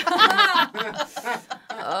murder.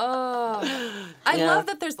 I Yeah. love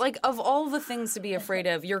that there's like of all the things to be afraid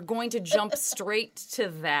of, you're going to jump straight to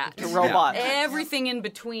that. Robot. Everything in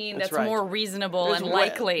between that's, right. more reasonable There's and wa-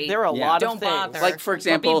 likely. there are a Yeah. lot Don't of things. bother. Like for But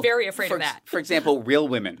example, be very afraid for, of that. For example, real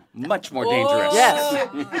women, much more dangerous. Yes.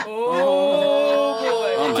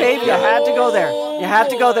 Oh my Dave, you had to go there. You had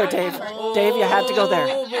to go there, Dave. Dave, you had to go there.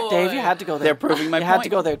 Dave, you had to go there. They're proving my You point. had to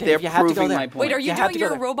go there, Dave. They're You had to go proving there. my point. Wait, are you You had doing to go your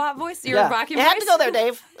there. robot voice? Your Yeah. vacuum You voice? had to go there,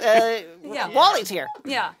 Dave. Wally's here.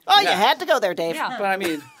 Yeah. Oh, you had to go there, Dave. Yeah. But I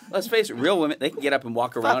mean, let's face it, real women, they can get up and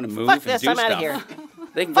walk around and move Fuck and this, do I'm stuff. out of here.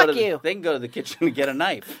 They can Fuck go to you. They can go to the kitchen and get a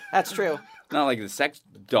knife. That's true. Not like the sex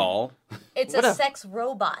doll. It's a sex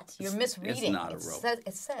robot. You're misreading. It's not a robot.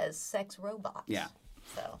 It says sex robot. Yeah.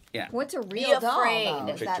 So. Yeah. What's a real doll? afraid. Though?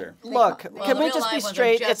 Is that- Picture. Look, Well, can the we real just be live ones are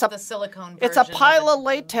straight? just It's a the silicone It's a version pile of of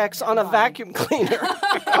latex on a vacuum cleaner.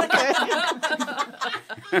 Okay.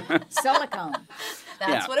 Silicone.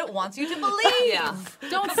 That's Yeah. what it wants you to believe. Yeah.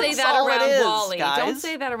 Don't say That's that all it around is, Wally. Don't guys.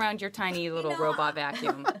 say that around your tiny little robot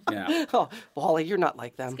vacuum. It's Yeah. Oh, Wally, you're not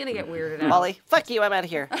like them. gonna get weirded out. Wally, fuck you. I'm out of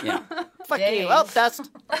here. Yeah. Fuck you. Dave. Oh, dust.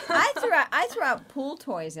 I throw out pool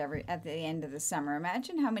toys at the end of the summer.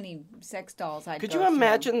 Imagine how many sex dolls I'd Could go you through.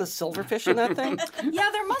 imagine the silverfish in that thing? Yeah,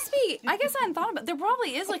 there must be. I guess I hadn't thought about. There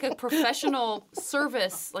probably is like a professional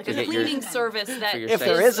service, like a get your- cleaning service that your is If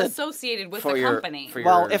there isn't- associated with For the your- company. for your-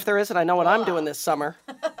 Well, if there isn't, I know what I'm doing this summer.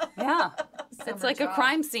 Yeah, it's like a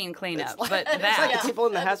crime scene cleanup, but It's like that. the people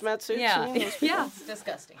in the hazmat suits. Yeah, you know? yeah. It's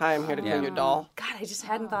disgusting. Hi, I'm here to clean your doll. God, I just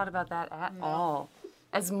hadn't thought about that at all.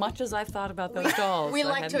 As much as I've thought about those dolls, We I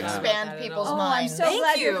like to hadn't thought about expand that at people's all. Oh, I'm minds. so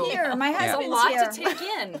glad you. you're here. My It's a husband's lot here. to take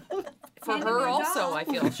in for Cleaning her your also. doll. I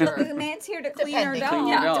feel sure. The man's here to clean her Depending. doll.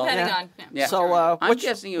 Yeah, doll. depending Yeah. on. Yeah. So, I'm which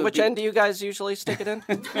guessing it would which be- end do you guys usually stick it in?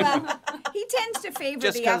 Well, he tends to favor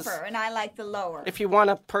Just the 'cause- upper, and I like the lower. If you want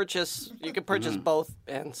to purchase, you can purchase both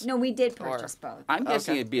ends. No, we did purchase both. I'm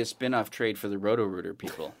guessing Okay. it'd be a spin-off trade for the Roto-Rooter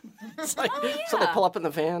people. It's like, So they pull up in the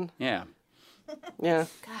van. Yeah. Yeah.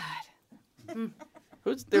 God.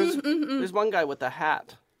 There's one guy with a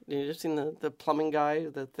hat. You just seen the plumbing guy,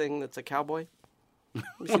 the thing that's a cowboy?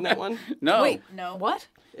 You seen that one? No. Wait, No. what?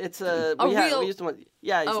 It's a real- we used to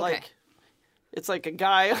yeah, he's Okay. like it's like a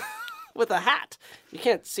guy with a hat. You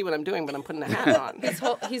can't see what I'm doing, but I'm putting a hat on.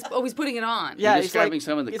 He's putting it on. Yeah, You're he's describing like,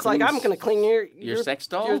 someone that he's like, I'm cleans going to clean your sex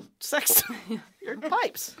doll? Your sex, your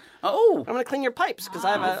pipes. Oh. I'm going to clean your pipes because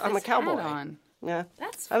I'm a His cowboy. hat on. Yeah,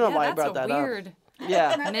 That's I don't know why I that's brought a that up. weird.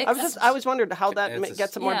 yeah. Mix. I was wondering how that It's a-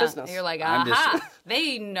 gets some more Yeah, business. You're like, I'm just- aha,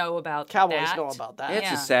 they know about Cowboys that. know about that. It's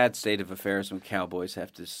Yeah. a sad state of affairs when cowboys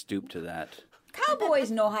have to stoop to that. Cowboys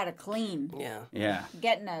know how to clean. Yeah. Yeah.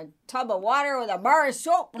 Get in a tub of water with a bar of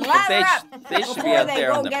soap and lather they up they should be before out they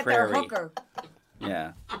there go on the get prairie. their hooker.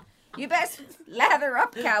 Yeah. You best lather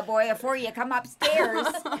up, cowboy, before you come upstairs.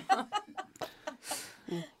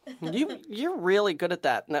 You're really good at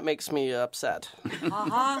that, and that makes me upset.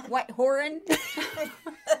 What, whoring?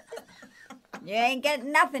 You ain't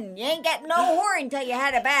getting nothing. You ain't getting no whoring till you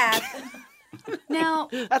had a bath. Now,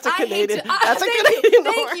 That's a I hate Canadian. to- That's a thank Canadian.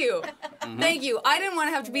 Thank whore. you. Thank you. I didn't want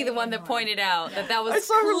to have to be the one that pointed out that I was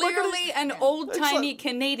saw her looking- clearly an old-timey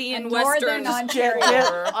Canadian A Western. Northern Ontario.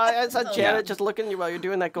 I saw Janet just looking at you while you're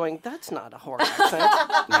doing that, going, "That's not a horror accent."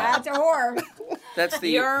 That's a whore. That's the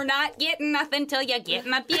You're not getting nothing till you get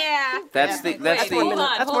in the yeah. that's the Wait, hold on,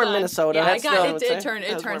 That's hold more on. Minnesota. Yeah, That's I got what I it. would It say. turned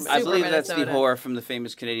That's super more I believe that's the Minnesota. horror from the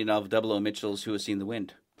famous Canadian novel Double O Mitchell's Who Has Seen the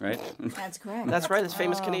Wind, right? That's correct. That's right. This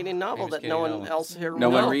famous Canadian novel Famous that no one Canadian novel. else here No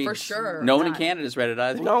will one know. reads. for sure No one in not. Canada's read it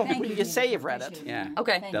either. No, Thank you you. say you've read it. Appreciate Yeah.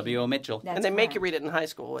 Okay. Thank W.O. Mitchell. That's And they make correct. you read it in high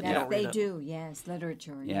school, and you Yes, don't read they it. do. Yes,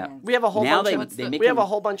 literature. Yeah. Yes. We have a whole Now bunch they of make we have them- a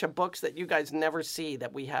whole bunch of books that you guys never see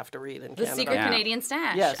that we have to read in The Canada. secret Yeah. Canadian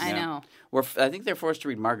stash. Yes. I Yeah. know. I think they're forced to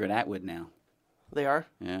read Margaret Atwood now. They are.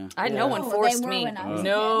 Yeah. No one Oh, they forced were me. when I was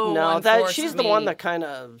No, No, one that forced she's the me. one that kind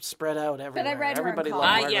of spread out everywhere. read her in Everybody college.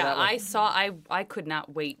 loved Margaret Atwood. I saw. I could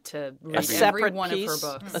not wait to read a every separate one piece.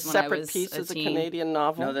 of her books. A when I separate was piece is a teen. Canadian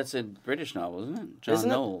novel. No, that's a British novel, isn't it? John Isn't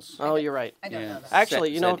it? Knowles. Oh, you're right. I don't Yeah. know that. Actually,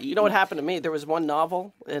 Set- you know set what Eton. happened to me? There was one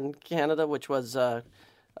novel in Canada which was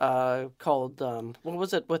called what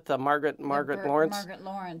was it with Margaret Lawrence? Margaret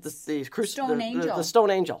Lawrence. The Stone Angel. The Stone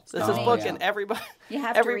Angel. It's this Stone book, Angel. and everybody You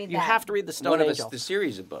have to read you that. have to read the Stone One of Angel. the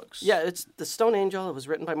series of books. Yeah, it's the Stone Angel. It was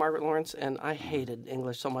written by Margaret Lawrence, and I hated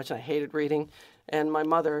English so much, and I hated reading. And my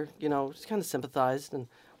mother, kind of sympathized. And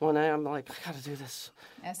one day I'm like, I got to do this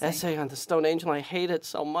essay on the Stone Angel. And I hate it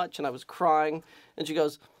so much, and I was crying. And she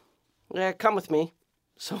goes, "Yeah, come with me."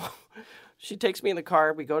 So she takes me in the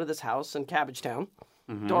car. We go to this house in Cabbagetown.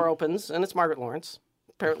 Door opens, and it's Margaret Lawrence.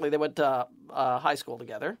 Apparently, they went to high school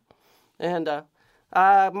together. And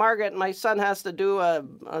Margaret, my son has to do a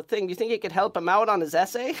thing. Do you think you could help him out on his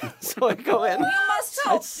essay? So I go in. You must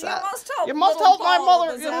help. It's, You must help. You must little help my Paul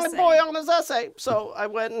mother, with his my essay. boy, on his essay. So I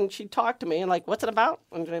went and she talked to me and like, what's it about?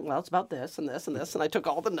 And I'm like, well, it's about this and this and this. And I took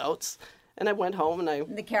all the notes and I went home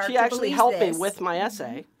and The character she actually believes helped this. me with my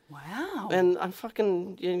essay. Wow. And I'm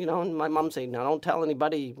fucking, and my mom said, no, don't tell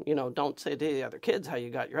anybody, don't say to the other kids how you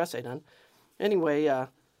got your essay done. Anyway,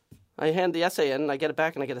 I hand the essay in and I get it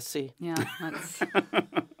back and I get a C. Yeah. That's.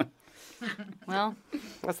 Well,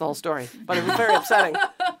 That's the whole story. But it was very upsetting.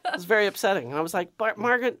 It was very upsetting. And I was like,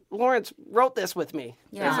 Margaret Lawrence wrote this with me.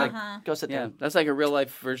 Yeah. It's like, Go sit yeah, down. that's like a real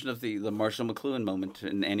life version of the Marshall McLuhan moment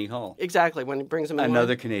in Annie Hall. Exactly, when he brings him in.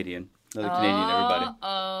 Another Canadian, everybody.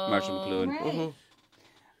 Marshall McLuhan.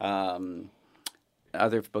 Right.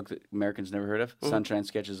 Other book that Americans never heard of, Sunshine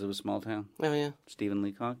Sketches of a Small Town. Oh, yeah. Stephen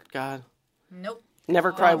Leacock. God. Nope.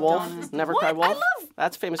 Never Cry Wolf. Donna. Never What? Cry Wolf. I love-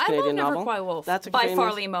 That's a famous I Canadian love novel. Never Cry Wolf. That's a by famous...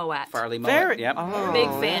 Farley Mowat. Farley Very- Mowat. Yep. Oh. Big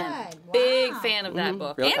fan. Good. Big Wow. fan of that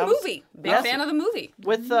book. Really? And That was- movie. Big Yes. fan of the movie.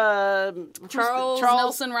 With Charles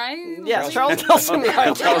Nelson Wright. Yes, Charles Nelson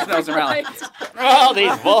Wright. Charles Nelson Wright. Oh, these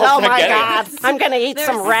wolves Oh are my getting God! I'm gonna eat They're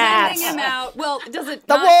some rats. sending him out. Well, does it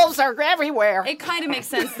The not- wolves are everywhere. It kind of makes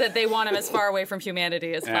sense that they want him as far away from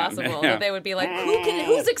humanity as Yeah. possible. Yeah. That they would be like,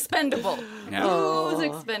 who's expendable? Yeah. Who's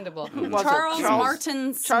expendable? was it? Charles Charles-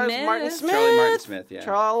 Martin Smith. Charles Martin Smith. Charlie Martin Smith, yeah.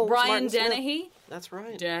 Charles Brian Martin Smith. Dennehy. That's right.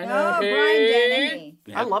 Oh, Brian Dennehy.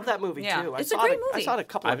 I love that movie Yeah. too. It's a I saw great it, I movie. saw it a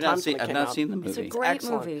couple I've of not times seen. when it I've came not out. seen the movie. It's a great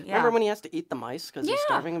Excellent. movie. Yeah. Remember when he has to eat the mice because he's Yeah.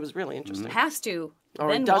 starving? It was really interesting. Has to.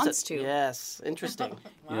 Or then he does wants it. to. Yes, interesting.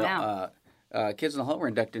 You know, Kids in the Hall were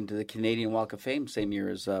inducted into the Canadian Walk of Fame same year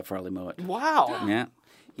as Farley Mowat. Wow. Yeah.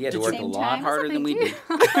 He had to work a Same lot time? harder than we did.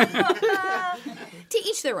 To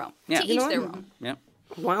each their own. Yeah. To You each know their what? own. Yeah.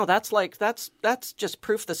 Wow, that's just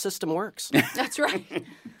proof the system works. That's right.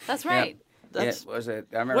 That's right. That's Yeah, was it?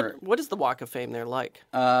 I remember. what is the Walk of Fame there like?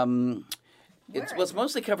 It's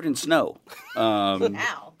mostly covered in snow.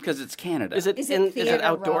 Wow. Because it's Canada. Is it Is in, it is Theatre it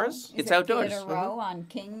outdoors? Row? It's Is it outdoors. Theatre Row on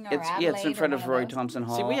King or It's Adelaide it's in front or of one Roy those? Thompson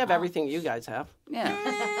Hall. See, we have everything you guys have.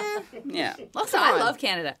 Yeah. Yeah. Listen, I love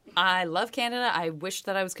Canada. I love Canada. I wish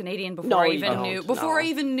that I was Canadian before No, I you even don't. knew No. I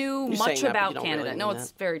even knew You're much saying that, but about you don't Canada. really No, mean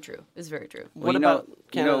it's that. very true. It's very true. What you about know,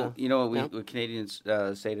 Canada? You know what, Yeah. what Canadians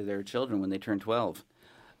say to their children when they turn 12?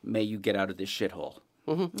 May you get out of this shithole.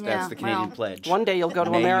 Mm-hmm. That's the Canadian well, pledge. One day you'll go to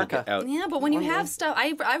May you America. get out. Yeah, but when you have stuff, I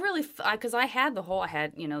really because I had the whole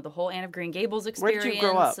Anne of Green Gables Where experience. did you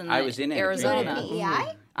grow up? And I was in Anne of Green Arizona. Gables.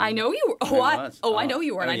 PEI? I know you were. I was. I know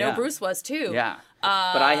you were, and I know yeah. Bruce was too. Yeah.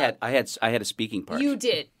 But I had a speaking part. You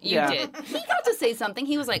did. You Yeah. did. He got to say something.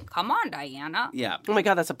 He was like, "Come on, Diana." Yeah. Oh my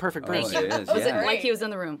God, that's a perfect Oh, Bruce. it is. Was Yeah. it like he was in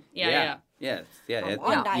the room? Yeah. Yeah. Yeah.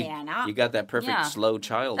 on, You- Diana. You got that perfect Yeah. slow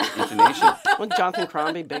child intonation. Wasn't Jonathan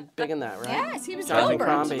Crombie big in that, right? Yes, he was Jonathan Gilbert.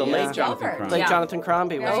 Crombie, The yeah. late Jonathan Gilbert. Crombie. Late Yeah. Jonathan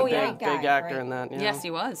Crombie was Oh, a yeah. big actor Right. in that. Yeah. Yes, he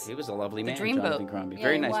was. He was a lovely man, Dreamboat. Jonathan Crombie. Yeah,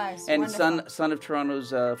 Very he nice. was. And Wonderful. son of Toronto's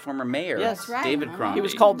former mayor, Yes. That's right. David Crombie. He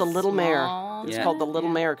was called the Little Mayor. Small. He was Yeah. called the Little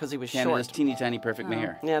Mayor because he was Canada's short. teeny tiny perfect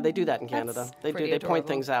mayor. Yeah, they do that in Canada. They do. pretty They point adorable.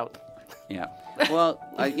 things out. Yeah. Well,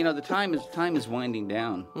 the time is winding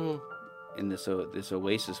down in this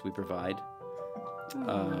oasis we provide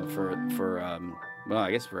for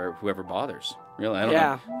I guess for whoever bothers. Really, I don't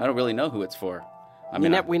Yeah. know. I don't really know who it's for. I We,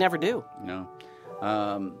 mean, we never do. no.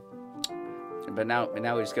 But now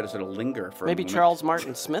we just got to sort of linger for Maybe a moment. Charles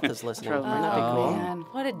Martin Smith is listening. Charles Wouldn't that be Martin. cool? Man,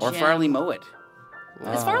 what a gem. Or Farley Mowat.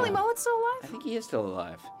 Is Farley Mowat still I alive? think he is still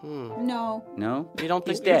alive. No. No? You don't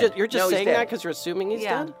think He's dead. you're just No, he's saying dead. that because you're assuming he's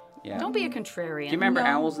Yeah. dead? Yeah. Don't be a contrarian. Do you remember No.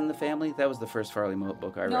 Owls in the Family? That was the first Farley Mowat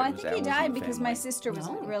book I read. No, I was think he Owls in died the because Family. my sister was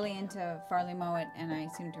really into Farley Mowat, and I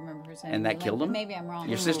seem to remember her saying And that he killed lived, him? but Maybe I'm wrong.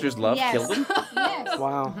 Your sister's love Yes. killed him? Yes.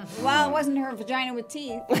 Wow. Well, it wasn't her vagina with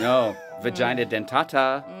teeth. No, vagina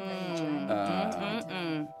dentata.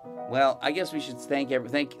 Well, I guess we should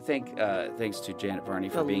thanks to Janet Varney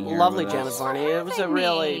for being here. Lovely with Janet us Varney. It was a having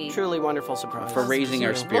really, me. truly wonderful surprise. for raising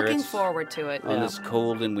our Thank you. spirits Looking forward to it. on this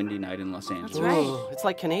cold and windy night in Los Angeles. right. Ooh, it's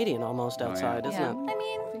like Canadian almost outside, isn't Yeah. it? I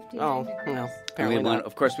mean, 59 Oh, degrees. no. And Apparently we not.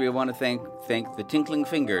 of course, we want to thank the tinkling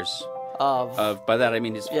fingers Of by that I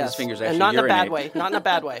mean his yes, fingers actually and not in a urinate. bad way. Not in a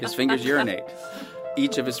bad way. His fingers urinate.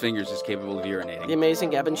 Each of his fingers is capable of urinating. The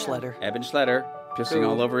amazing Eben Schletter. Eben Schletter pissing Who-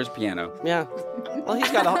 all over his piano. Yeah. Well,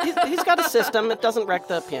 he's got a system. It doesn't wreck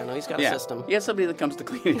the piano. He's got a Yeah, system. he has somebody that comes to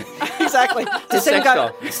clean it. Exactly. The same sex guy,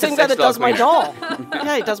 doll. the same His guy sex that does doll my queen. doll.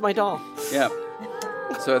 Yeah, he does my doll. Yeah.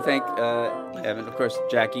 So thank Evan, of course,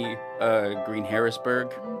 Jackie Green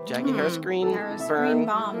Harrisburg, Jackie Harris Green, Harris Byrne,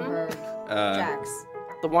 Greenbaum, Jax.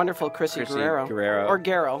 the wonderful Chrissy Guerrero. Or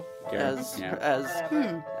Garrow,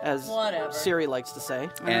 as Whatever. Siri likes to say.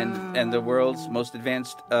 and the world's most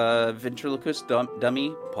advanced ventriloquist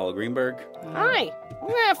dummy, Paul Greenberg. Hi.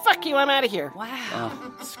 Fuck you. I'm out of here. Wow.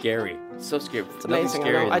 Oh, scary. So scary. It's amazing,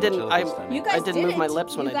 I know. I didn't- You guys I didn't did move it. my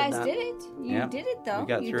lips when you I did guys that. did it. You Yeah. did it though. We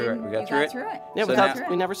got You through it. didn't- We got you through it. through it. Yeah, So because now-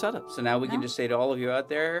 we never said it. So now we can just say to all of you out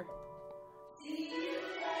there,